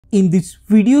In this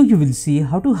video, you will see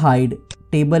how to hide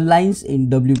table lines in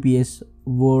WPS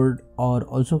Word, or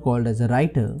also called as a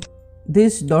writer.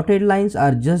 These dotted lines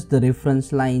are just the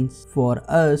reference lines for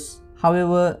us.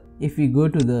 However, if we go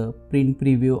to the print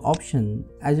preview option,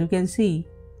 as you can see,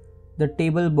 the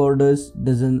table borders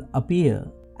doesn't appear.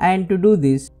 And to do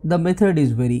this, the method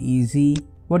is very easy.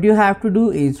 What you have to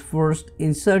do is first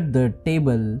insert the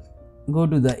table. Go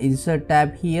to the insert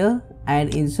tab here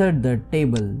and insert the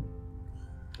table.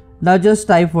 Now just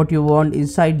type what you want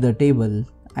inside the table,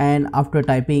 and after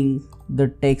typing the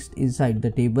text inside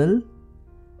the table,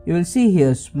 you will see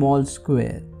here small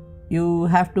square. You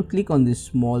have to click on this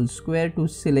small square to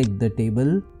select the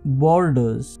table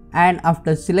borders, and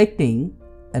after selecting,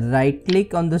 right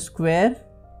click on the square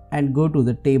and go to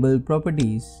the table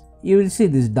properties. You will see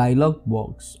this dialog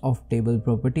box of table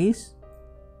properties.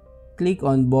 Click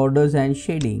on borders and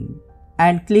shading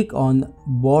and click on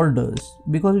borders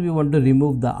because we want to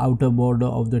remove the outer border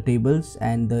of the tables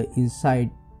and the inside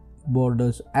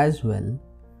borders as well.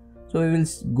 So we will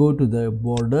go to the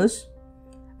borders,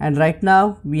 and right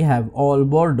now we have all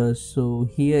borders. So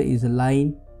here is a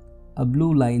line, a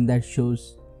blue line that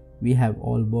shows we have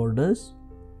all borders.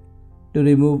 To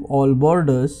remove all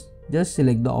borders, just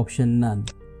select the option none.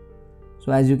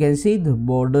 So as you can see, the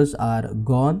borders are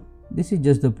gone. This is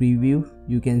just the preview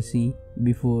you can see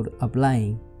before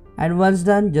applying, and once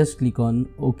done, just click on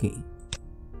OK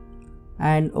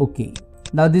and OK.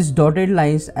 Now these dotted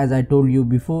lines, as I told you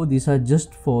before, these are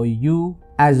just for you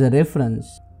as a reference,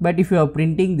 but if you are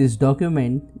printing this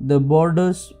document, the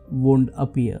borders won't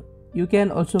appear. You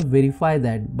can also verify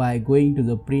that by going to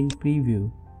the print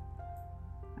preview,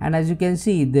 and as you can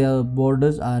see, the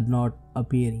borders are not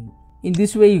appearing. In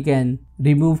this way, you can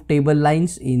remove table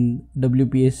lines in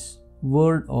WPS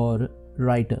Word or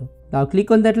Writer. Now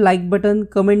click on that like button,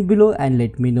 comment below and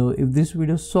let me know if this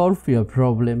video solved your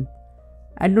problem.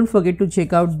 And don't forget to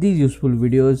check out these useful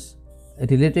videos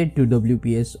related to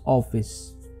WPS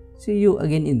Office. See you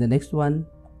again in the next one.